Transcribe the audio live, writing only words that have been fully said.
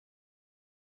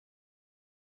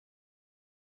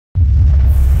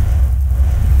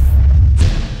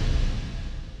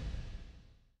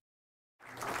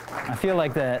feel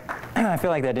like that. I feel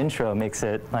like that intro makes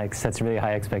it like sets really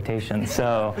high expectations.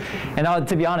 So, and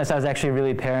to be honest, I was actually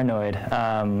really paranoid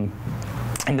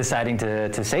in deciding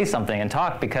to say something and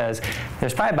talk, because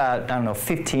there's probably about, I don't know,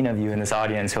 15 of you in this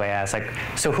audience who I asked, like,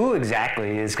 so who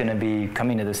exactly is going to be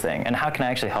coming to this thing, and how can I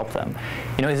actually help them?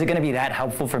 You know, is it going to be that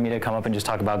helpful for me to come up and just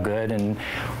talk about Good? And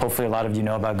hopefully a lot of you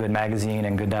know about Good Magazine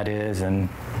and Good.is and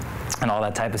all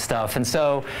that type of stuff. And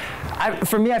so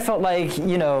for me, I felt like,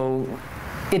 you know,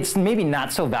 it's maybe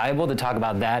not so valuable to talk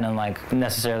about that and like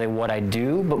necessarily what I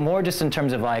do, but more just in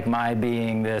terms of like my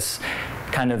being this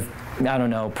kind of, I don't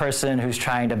know, person who's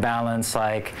trying to balance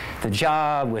like the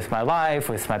job with my life,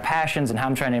 with my passions, and how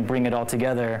I'm trying to bring it all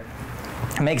together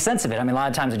and make sense of it. I mean, a lot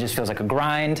of times it just feels like a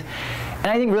grind. And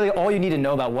I think really all you need to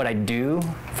know about what I do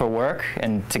for work,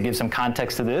 and to give some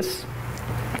context to this,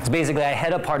 is basically I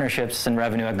head up partnerships and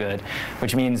revenue at Good,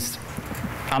 which means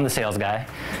I'm the sales guy.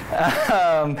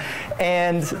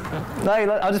 And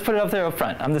I'll just put it up there up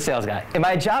front. I'm the sales guy. And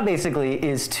my job basically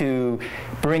is to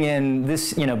bring in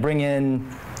this, you know, bring in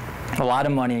a lot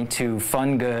of money to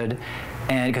fund Good.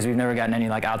 And because we've never gotten any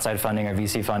like outside funding or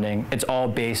VC funding, it's all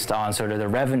based on sort of the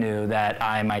revenue that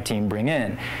I and my team bring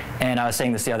in. And I was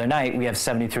saying this the other night, we have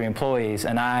 73 employees,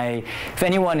 and if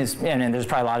anyone is, and there's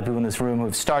probably a lot of people in this room who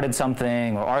have started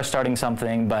something or are starting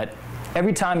something, but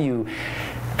every time you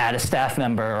add a staff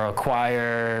member or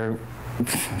acquire,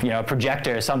 you know, a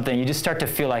projector or something, you just start to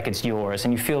feel like it's yours,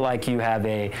 and you feel like you have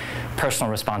a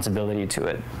personal responsibility to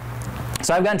it.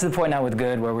 So I've gotten to the point now with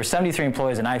Good where we're 73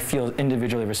 employees, and I feel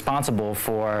individually responsible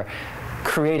for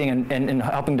creating and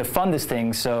helping to fund this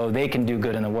thing so they can do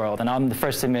good in the world. And I'm the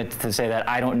first to admit to say that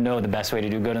I don't know the best way to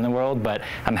do good in the world, but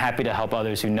I'm happy to help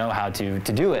others who know how to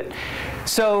do it.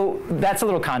 So that's a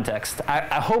little context.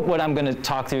 I hope what I'm going to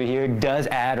talk through here does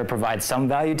add or provide some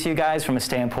value to you guys from a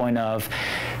standpoint of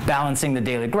balancing the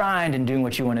daily grind and doing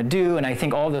what you want to do. And I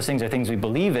think all of those things are things we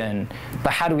believe in,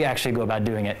 but how do we actually go about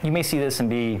doing it? You may see this and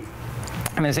be,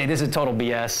 I'm going to say, this is total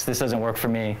BS, this doesn't work for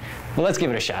me. Well, let's give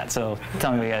it a shot, so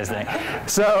tell me what you guys think.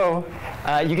 So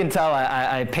you can tell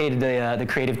I paid the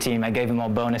creative team. I gave them all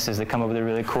bonuses to come up with a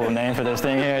really cool name for this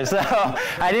thing here. So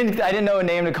I didn't know a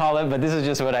name to call it, but this is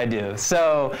just what I do.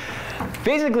 So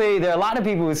basically, there are a lot of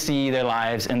people who see their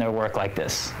lives and their work like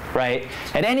this, right?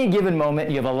 At any given moment,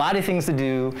 you have a lot of things to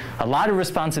do, a lot of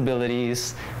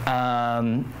responsibilities,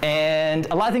 and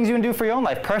a lot of things you can do for your own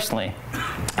life personally.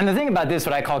 And the thing about this,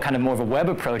 what I call kind of more of a web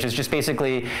approach, is just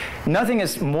basically nothing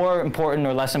is more important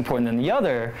or less important than the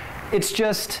other. It's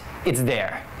just, it's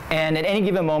there. And at any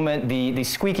given moment, the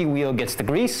squeaky wheel gets the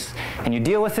grease, and you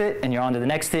deal with it, and you're on to the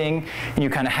next thing, and you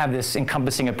kind of have this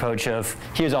encompassing approach of,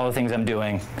 here's all the things I'm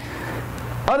doing.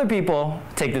 Other people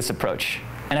take this approach.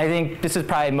 And I think this is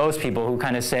probably most people who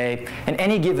kind of say, in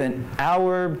any given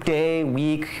hour, day,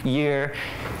 week, year,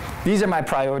 these are my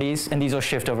priorities, and these will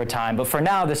shift over time. But for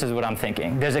now, this is what I'm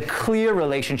thinking. There's a clear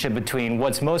relationship between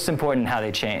what's most important and how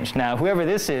they change. Now, whoever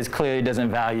this is clearly doesn't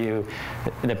value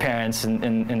the parents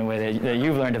in a way that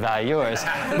you've learned to value yours.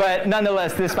 But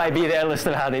nonetheless, this might be their list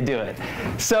of how they do it.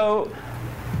 So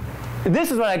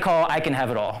this is what I call I can have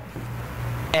it all.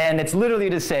 And it's literally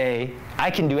to say,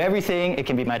 I can do everything. It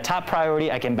can be my top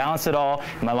priority. I can balance it all.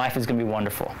 And my life is going to be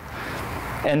wonderful.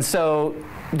 And so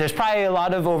there's probably a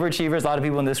lot of overachievers, a lot of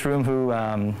people in this room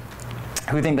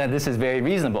who think that this is very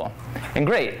reasonable. And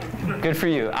great, good for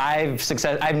you.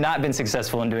 I've not been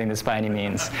successful in doing this by any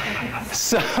means.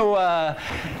 So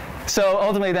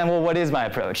ultimately then, well, what is my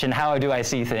approach, and how do I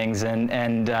see things?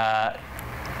 And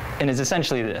it's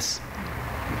essentially this.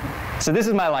 So this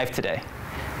is my life today.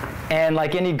 And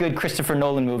like any good Christopher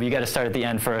Nolan movie, you got to start at the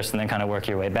end first and then kind of work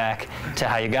your way back to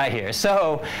how you got here.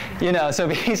 So, you know, so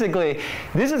basically,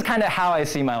 this is kind of how I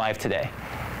see my life today.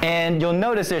 And you'll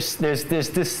notice there's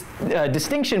this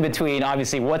distinction between,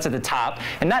 obviously, what's at the top,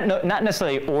 and not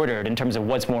necessarily ordered in terms of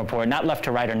what's more important, not left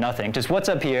to right or nothing, just what's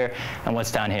up here and what's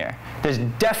down here. There's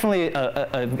definitely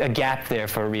a gap there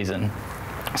for a reason.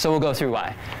 So we'll go through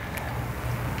why.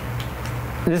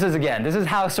 This is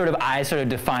how I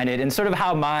define it, and sort of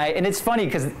how and it's funny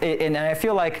because, and I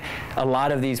feel like a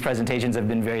lot of these presentations have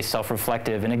been very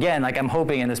self-reflective, and again, like I'm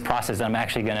hoping in this process that I'm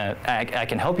actually I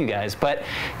can help you guys, but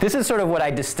this is sort of what I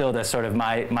distilled as sort of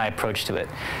my approach to it.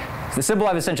 It's the simple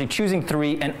of essentially choosing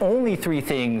 3 and only 3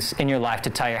 things in your life to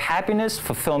tie your happiness,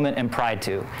 fulfillment, and pride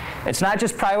to. It's not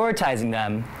just prioritizing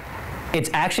them,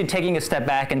 it's actually taking a step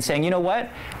back and saying, you know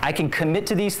what, I can commit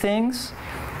to these things.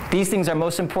 These things are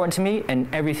most important to me,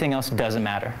 and everything else doesn't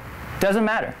matter. Doesn't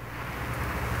matter.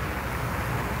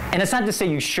 And it's not to say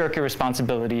you shirk your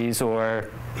responsibilities or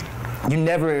you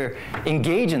never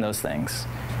engage in those things.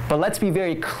 But let's be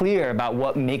very clear about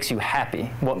what makes you happy,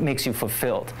 what makes you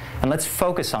fulfilled. And let's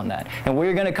focus on that. And what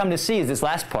you're going to come to see is this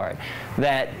last part,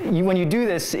 that when you do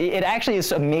this, it actually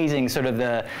is amazing sort of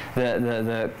the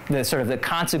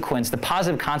consequence, the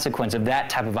positive consequence of that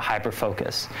type of a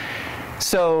hyper-focus.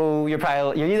 So you're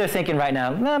either thinking right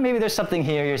now, no, maybe there's something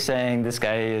here you're saying, who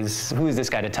is this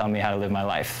guy to tell me how to live my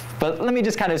life? But let me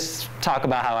just kind of talk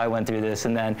about how I went through this,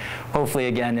 and then hopefully,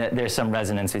 again, there's some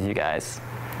resonance with you guys.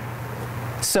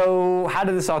 So how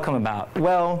did this all come about?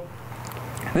 Well,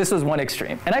 this was one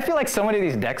extreme. And I feel like so many of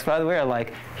these decks, by the way, are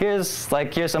like, here's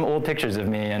some old pictures of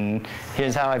me, and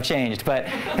here's how I've changed. But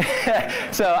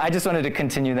so I just wanted to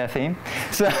continue that theme.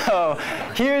 So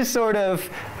here's sort of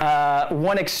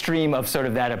one extreme of sort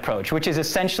of that approach, which is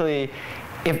essentially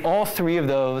if all three of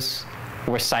those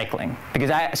were cycling.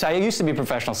 Because I used to be a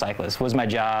professional cyclist, was my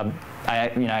job.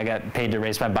 I got paid to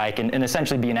race my bike and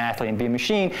essentially be an athlete and be a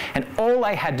machine. And all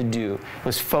I had to do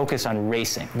was focus on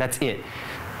racing. That's it.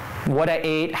 What I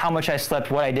ate, how much I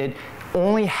slept, what I did,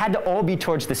 only had to all be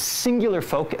towards the singular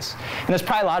focus. And there's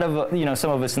probably a lot of, some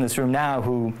of us in this room now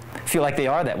who feel like they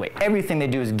are that way. Everything they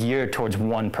do is geared towards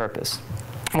one purpose.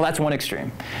 Well, that's one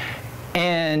extreme.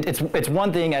 And it's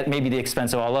one thing at maybe the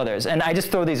expense of all others. And I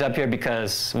just throw these up here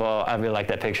because, well, I really like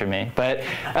that picture of me. But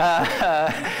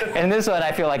in this one,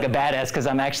 I feel like a badass because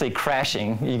I'm actually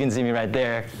crashing. You can see me right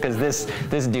there because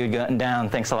this dude got down.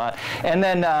 Thanks a lot. And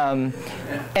then,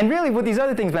 and really what these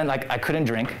other things meant, like I couldn't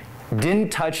drink,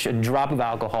 didn't touch a drop of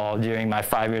alcohol during my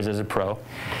 5 years as a pro.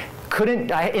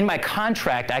 In my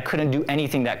contract, I couldn't do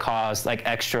anything that caused like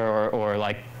extra or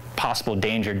like possible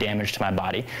danger, damage to my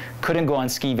body. Couldn't go on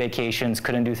ski vacations,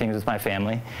 couldn't do things with my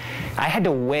family. I had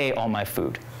to weigh all my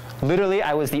food. Literally,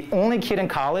 I was the only kid in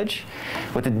college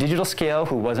with a digital scale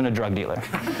who wasn't a drug dealer.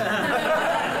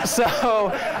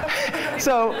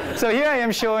 So here I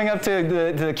am showing up to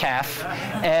the CAF,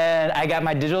 and I got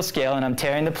my digital scale, and I'm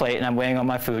tearing the plate, and I'm weighing all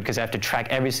my food because I have to track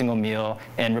every single meal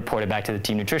and report it back to the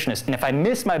team nutritionist. And if I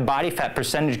missed my body fat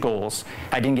percentage goals,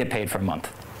 I didn't get paid for a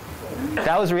month.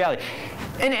 That was reality.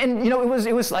 And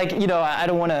it was like, I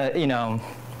don't want to,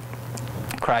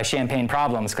 cry champagne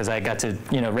problems because I got to,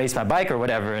 race my bike or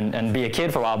whatever and be a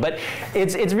kid for a while. But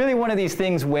it's really one of these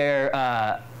things where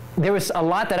there was a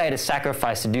lot that I had to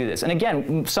sacrifice to do this. And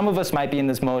again, some of us might be in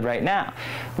this mode right now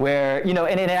where,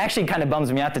 and it actually kind of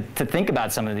bums me out to think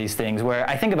about some of these things where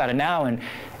I think about it now, and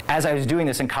as I was doing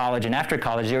this in college and after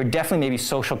college, there were definitely maybe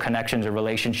social connections or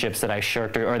relationships that I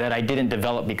shirked or that I didn't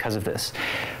develop because of this.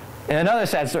 And another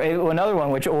sad story, another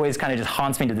one which always kind of just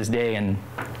haunts me to this day, and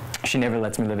she never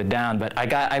lets me live it down, but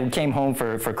I came home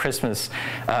for Christmas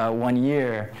one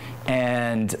year,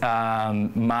 and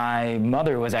my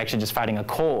mother was actually just fighting a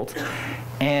cold.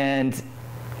 And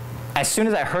as soon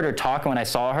as I heard her talk, when I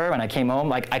saw her, when I came home,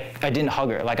 like I didn't hug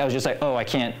her. Like I was just like, oh, I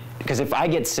can't, because if I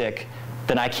get sick,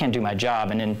 then I can't do my job.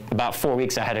 And in about 4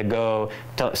 weeks, I had to go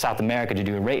to South America to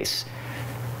do a race.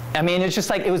 I mean, it's just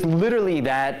like, it was literally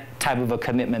that type of a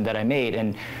commitment that I made.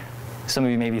 And some of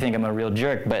you maybe think I'm a real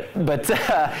jerk, but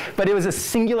it was a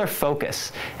singular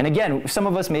focus. And again, some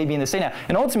of us may be in the same now.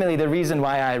 And ultimately, the reason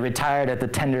why I retired at the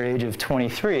tender age of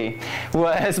 23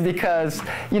 was because,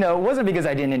 it wasn't because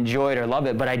I didn't enjoy it or love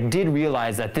it, but I did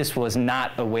realize that this was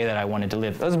not a way that I wanted to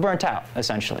live. I was burnt out,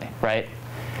 essentially, right?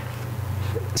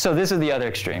 So this is the other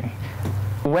extreme.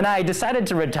 When I decided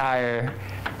to retire,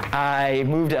 I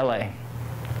moved to LA.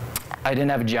 I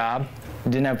didn't have a job,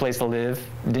 didn't have a place to live,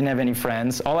 didn't have any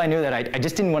friends. All I knew that I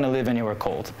just didn't want to live anywhere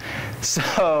cold.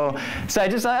 So I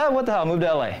just thought, oh, what the hell, moved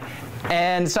to LA.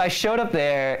 And so I showed up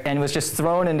there and was just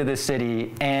thrown into the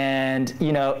city, and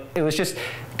it was just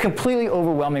completely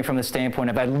overwhelming from the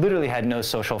standpoint of I literally had no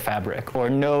social fabric or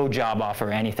no job offer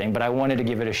or anything, but I wanted to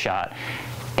give it a shot.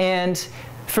 And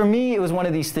for me, it was one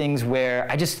of these things where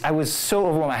I was so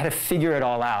overwhelmed. I had to figure it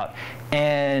all out.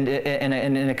 And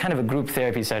in a kind of a group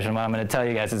therapy session, what I'm going to tell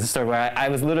you guys is a story where I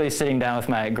was literally sitting down with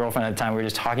my girlfriend at the time. We were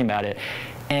just talking about it.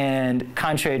 And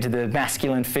contrary to the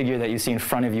masculine figure that you see in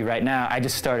front of you right now, I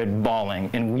just started bawling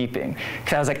and weeping.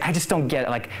 Because I was like, I just don't get it.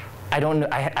 Like, I don't know,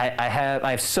 I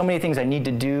have so many things I need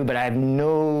to do, but I have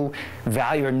no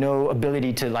value or no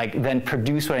ability to then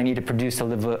produce what I need to produce to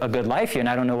live a good life here, and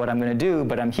I don't know what I'm going to do,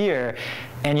 but I'm here.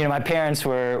 And my parents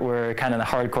were kind of the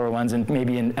hardcore ones, and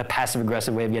maybe in a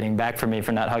passive-aggressive way of getting back for me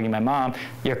for not hugging my mom.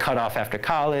 You're cut off after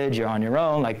college, you're on your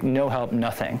own, no help,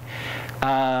 nothing.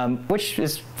 Which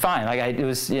is fine.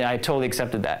 I totally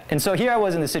accepted that. And so here I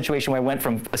was in the situation where I went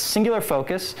from a singular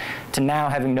focus to now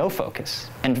having no focus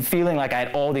and feeling like I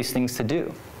had all these things to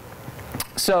do.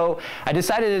 So I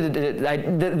decided,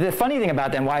 the funny thing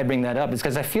about that and why I bring that up is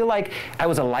because I feel like I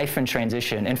was a life in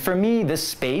transition. And for me, this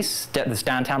space, this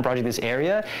downtown project, this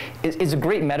area, is a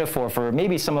great metaphor for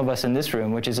maybe some of us in this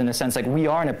room, which is in a sense like we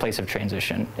are in a place of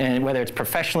transition. And whether it's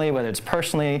professionally, whether it's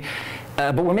personally,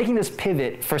 but we're making this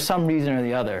pivot for some reason or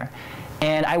the other.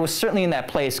 And I was certainly in that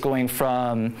place going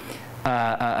from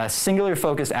a singular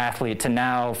focused athlete to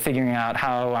now figuring out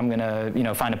how I'm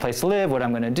gonna, find a place to live, what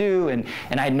I'm gonna do, and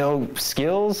I had no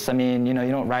skills. I mean, you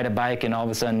don't ride a bike and all of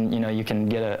a sudden, you can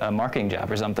get a marketing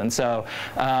job or something. So,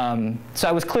 so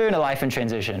I was clear in a life in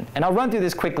transition. And I'll run through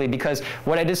this quickly because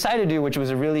what I decided to do, which was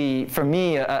a really, for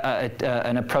me,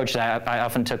 an approach that I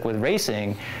often took with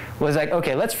racing, was like,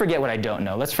 okay, let's forget what I don't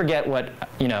know. Let's forget what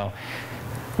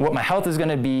my health is going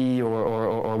to be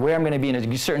or where I'm going to be in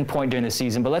a certain point during the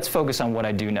season, but let's focus on what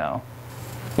I do know.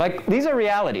 Like, these are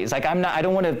realities. Like, I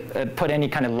don't want to put any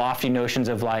kind of lofty notions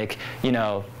of like,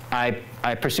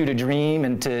 I pursued a dream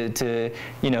and to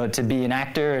be an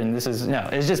actor and this is, no,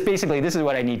 it's just basically this is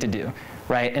what I need to do,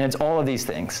 right? And it's all of these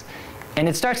things. And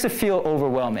it starts to feel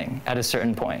overwhelming at a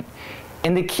certain point.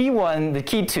 And the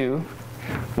key two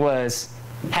was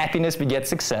happiness begets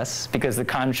success, because the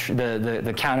counter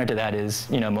to that is,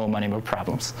 more money, more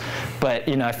problems. But,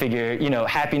 I figure,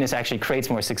 happiness actually creates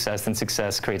more success than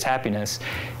success creates happiness.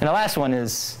 And the last one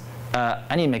is,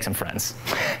 I need to make some friends.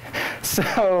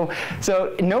 So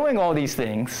knowing all these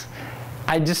things,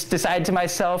 I just decided to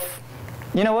myself,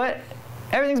 you know what?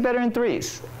 Everything's better in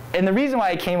threes. And the reason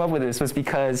why I came up with this was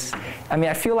because,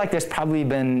 I feel like there's probably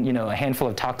been, a handful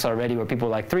of talks already where people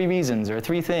are like 3 reasons or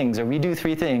 3 things, or we do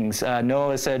 3 things.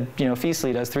 Noah said,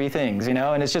 Feasley does 3 things,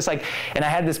 and it's just like, and I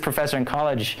had this professor in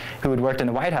college who had worked in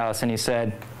the White House, and he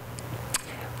said,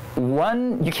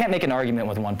 1, you can't make an argument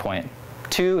with 1 point.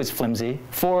 2 is flimsy,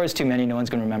 4 is too many, no one's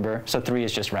going to remember, so 3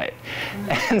 is just right.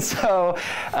 And so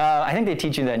I think they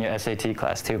teach you that in your SAT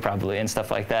class too, probably, and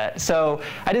stuff like that. So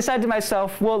I decided to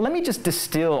myself, well, let me just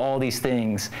distill all these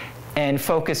things and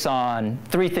focus on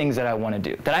 3 things that I want to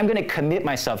do, that I'm going to commit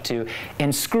myself to,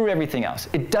 and screw everything else.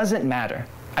 It doesn't matter.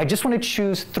 I just want to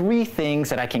choose 3 things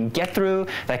that I can get through,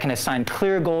 that I can assign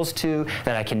clear goals to,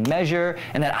 that I can measure,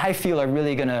 and that I feel are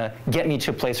really going to get me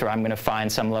to a place where I'm going to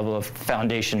find some level of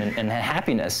foundation and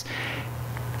happiness.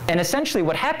 And essentially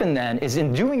what happened then is,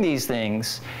 in doing these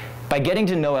things, by getting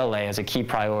to know LA as a key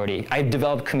priority, I've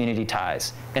developed community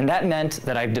ties. And that meant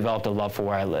that I've developed a love for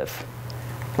where I live.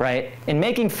 Right? In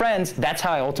making friends, that's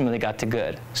how I ultimately got to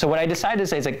good. So what I decided to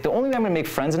say is, like, the only way I'm going to make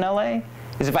friends in LA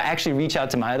is if I actually reach out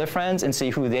to my other friends and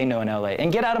see who they know in LA,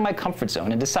 and get out of my comfort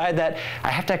zone and decide that I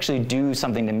have to actually do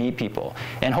something to meet people.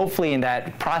 And hopefully in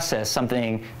that process,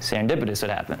 something serendipitous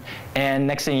would happen. And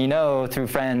next thing you know, through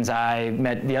friends, I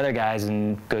met the other guys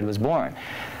and good was born.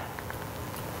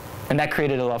 And that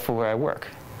created a love for where I work.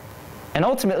 And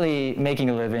ultimately, making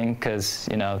a living, because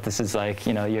this is like,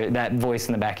 that voice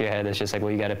in the back of your head that's just like,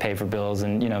 well, you got to pay for bills,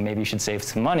 and maybe you should save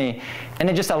some money. And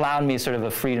it just allowed me sort of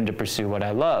a freedom to pursue what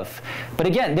I love. But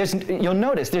again, you'll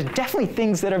notice there's definitely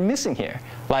things that are missing here,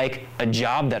 like a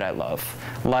job that I love,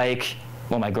 like,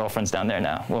 well, my girlfriend's down there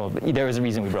now. Well, there was a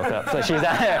reason we broke up, so she's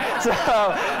down there. So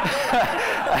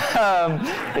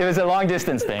it was a long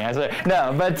distance thing. I said,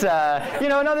 no, but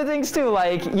and other things too,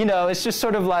 like, it's just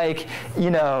sort of like,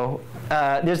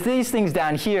 there's these things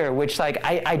down here which, like,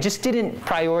 I just didn't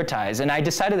prioritize, and I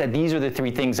decided that these are the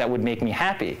 3 things that would make me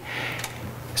happy.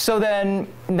 So then,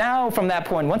 now from that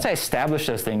point, once I established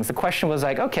those things, the question was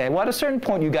like, okay, well, at a certain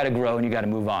point, you got to grow and you got to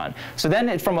move on. So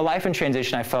then, from a life in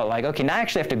transition, I felt like, okay, now I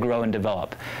actually have to grow and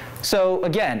develop. So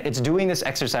again, it's doing this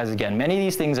exercise again. Many of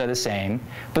these things are the same,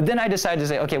 but then I decided to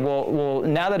say, okay, well,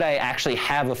 now that I actually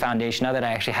have a foundation, now that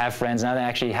I actually have friends, now that I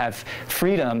actually have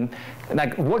freedom,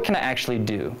 like, what can I actually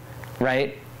do,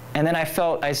 right? And then I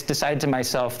decided to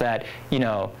myself that,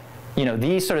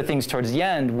 these sort of things towards the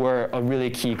end were a really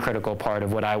key critical part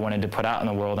of what I wanted to put out in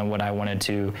the world and what I wanted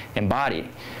to embody.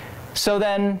 So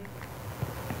then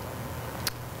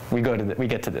we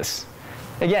get to this.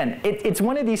 Again, it's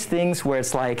one of these things where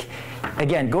it's like,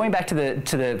 again, going back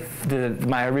to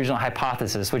my original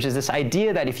hypothesis, which is this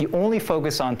idea that if you only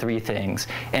focus on 3 things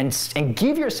and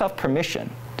give yourself permission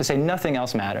to say nothing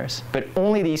else matters, but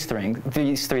only these 3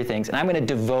 things, and I'm going to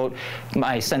devote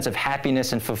my sense of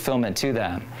happiness and fulfillment to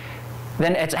them,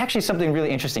 then it's actually something really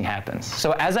interesting happens.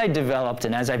 So as I developed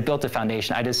and as I built a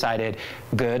foundation, I decided,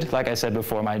 good, like I said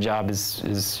before, my job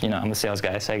is you know, I'm a sales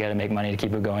guy, so I got to make money to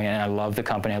keep it going, and I love the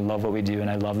company, I love what we do, and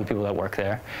I love the people that work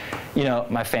there. You know,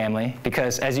 my family,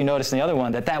 because as you noticed in the other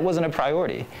one, that wasn't a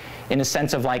priority, in the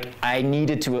sense of like, I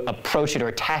needed to approach it or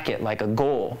attack it like a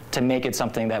goal to make it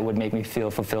something that would make me feel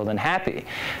fulfilled and happy.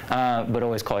 But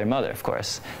always call your mother, of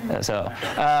course.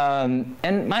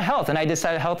 And my health, and I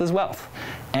decided health is wealth.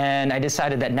 And I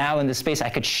decided that now in this space I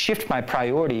could shift my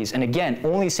priorities and again,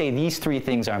 only say these 3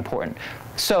 things are important.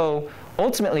 So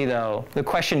ultimately though, the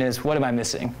question is, what am I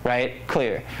missing, right?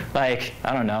 Clear. Like,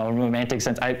 I don't know, romantic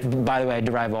sense. By the way, I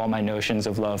derive all my notions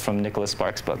of love from Nicholas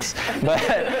Sparks books. But,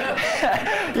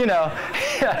 you know,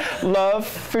 love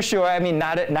for sure. I mean,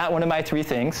 not one of my 3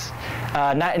 things.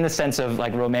 Not in the sense of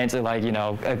like romantic, like, you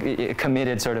know, a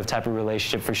committed sort of type of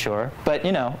relationship for sure, but,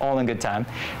 you know, all in good time.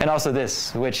 And also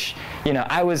this, which, you know,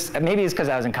 maybe it's because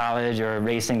I was in college or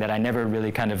racing that I never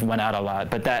really kind of went out a lot,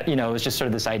 but that, you know, it was just sort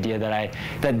of this idea that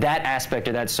that aspect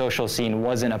of that social scene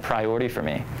wasn't a priority for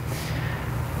me.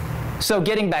 So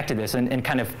getting back to this and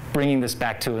kind of bringing this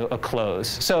back to a close.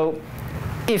 So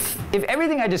if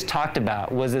everything I just talked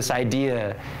about was this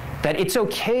idea that it's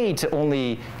okay to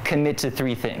only commit to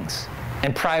 3 things,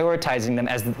 and prioritizing them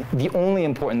as the only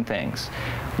important things,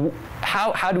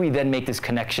 how do we then make this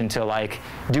connection to like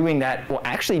doing that will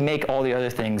actually make all the other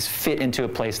things fit into a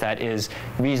place that is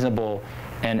reasonable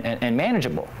and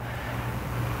manageable?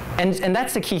 And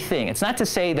that's the key thing. It's not to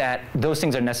say that those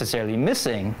things are necessarily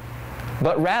missing,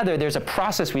 but rather there's a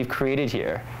process we've created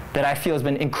here that I feel has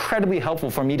been incredibly helpful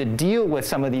for me to deal with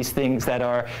some of these things that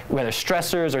are, whether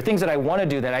stressors or things that I want to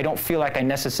do that I don't feel like I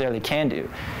necessarily can do.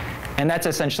 And that's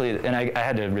essentially, and I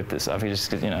had to rip this off,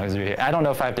 just because, you know, I don't know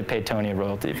if I have to pay Tony a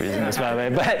royalty for using this, by the way,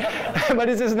 but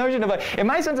it's this notion of like, in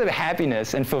my sense of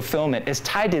happiness and fulfillment is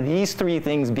tied to these 3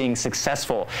 things being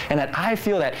successful, and that I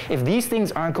feel that if these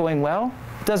things aren't going well,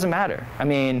 it doesn't matter. I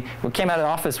mean, we came out of the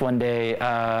office one day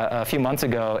a few months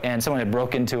ago, and someone had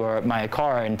broke into my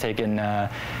car and taken,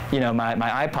 you know,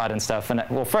 my iPod and stuff. And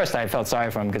well, first I felt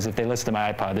sorry for them because if they listen to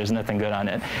my iPod, there's nothing good on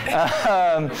it,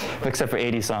 except for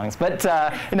 80 songs. But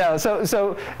you know,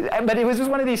 but it was just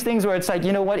one of these things where it's like,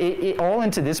 you know what, it all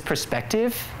into this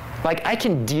perspective. Like, I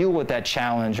can deal with that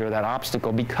challenge or that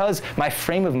obstacle because my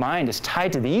frame of mind is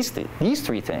tied to these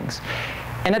 3 things.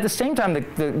 And at the same time,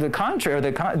 the counter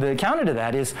to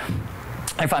that is,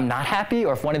 if I'm not happy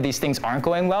or if one of these things aren't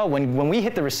going well, when we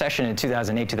hit the recession in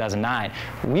 2008, 2009,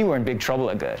 we were in big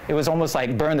trouble at Good. It was almost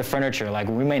like burn the furniture, like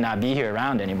we may not be here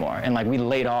around anymore. And like we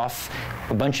laid off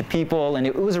a bunch of people, and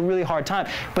it was a really hard time.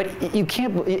 But you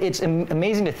can't, it's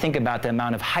amazing to think about the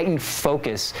amount of heightened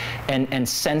focus and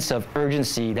sense of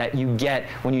urgency that you get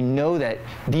when you know that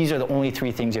these are the only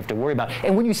 3 things you have to worry about.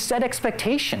 And when you set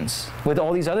expectations with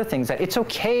all these other things, that it's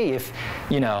okay if,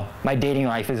 you know, my dating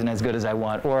life isn't as good as I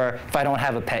want, or if I don't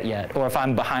have a pet yet, or if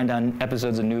I'm behind on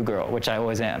episodes of New Girl, which I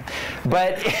always am.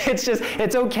 But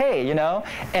it's okay, you know?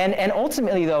 And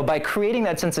ultimately, though, by creating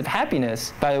that sense of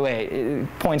happiness, by the way,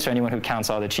 points for anyone who counts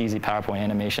all the cheesy PowerPoint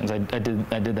animations. I did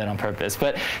that on purpose.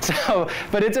 But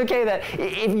it's okay that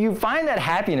if you find that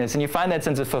happiness and you find that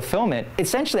sense of fulfillment,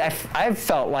 essentially I've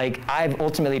felt like I've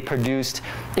ultimately produced,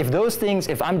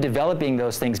 if I'm developing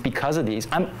those things because of these,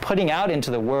 I'm putting out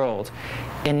into the world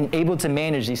and able to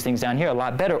manage these things down here a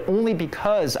lot better, only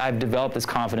because I've developed this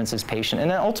confidence, this patience, and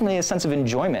then ultimately a sense of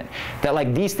enjoyment, that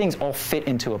like these things all fit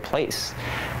into a place.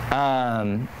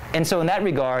 And so in that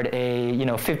regard, a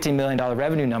 $15 million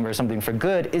revenue number or something for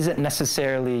Good isn't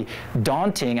necessarily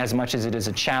daunting as much as it is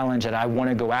a challenge that I want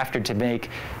to go after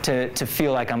to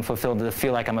feel like I'm fulfilled, to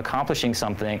feel like I'm accomplishing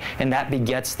something, and that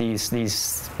begets these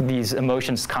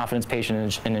emotions, confidence,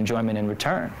 patience, and enjoyment in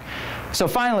return. So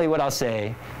finally, what I'll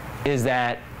say is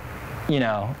that, did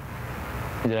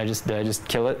I just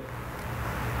kill it?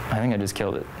 I think I just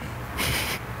killed it.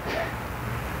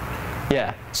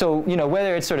 Yeah. So,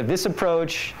 whether it's sort of this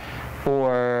approach,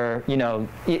 or,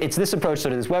 it's this approach,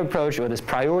 sort of this web approach, or this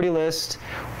priority list,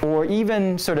 or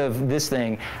even sort of this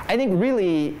thing, I think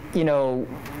really,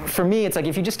 for me, it's like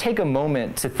if you just take a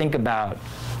moment to think about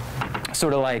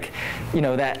sort of like,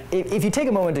 that if you take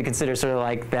a moment to consider sort of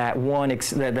like that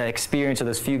that experience or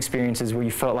those few experiences where you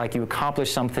felt like you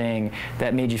accomplished something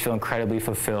that made you feel incredibly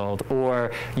fulfilled,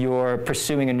 or you're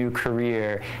pursuing a new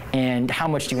career, and how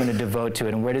much do you want to devote to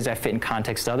it, and where does that fit in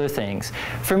context to other things?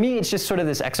 For me, it's just sort of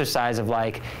this exercise of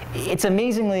like, it's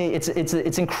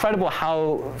incredible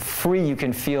how free you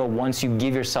can feel once you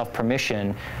give yourself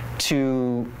permission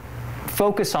to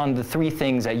focus on the 3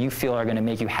 things that you feel are going to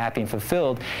make you happy and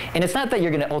fulfilled. And it's not that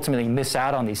you're going to ultimately miss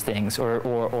out on these things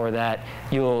or that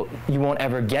you won't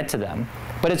ever get to them,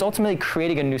 but it's ultimately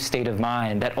creating a new state of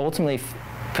mind that ultimately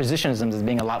positions them as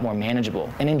being a lot more manageable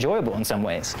and enjoyable in some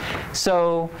ways.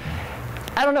 So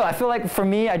I don't know, I feel like for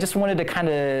me, I just wanted to kind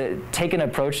of take an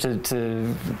approach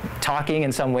to talking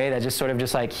in some way that just sort of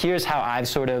just like, here's how I've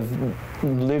sort of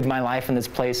lived my life in this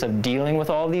place of dealing with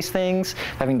all these things,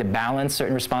 having to balance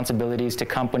certain responsibilities to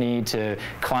company, to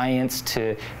clients,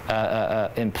 to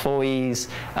employees,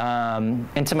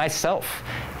 and to myself.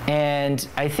 And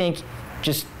I think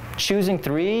just choosing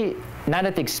 3, not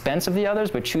at the expense of the others,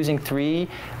 but choosing 3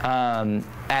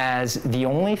 as the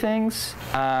only things,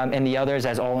 and the others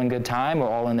as all in good time or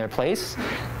all in their place,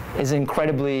 is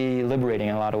incredibly liberating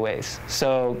in a lot of ways.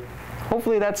 So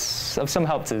hopefully that's of some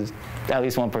help to at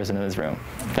least one person in this room.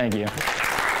 Thank you. Does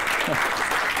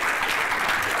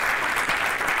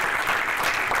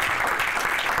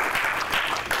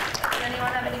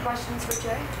anyone have any questions for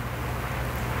Jay?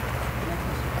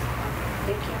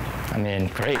 Thank you. I mean,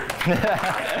 great.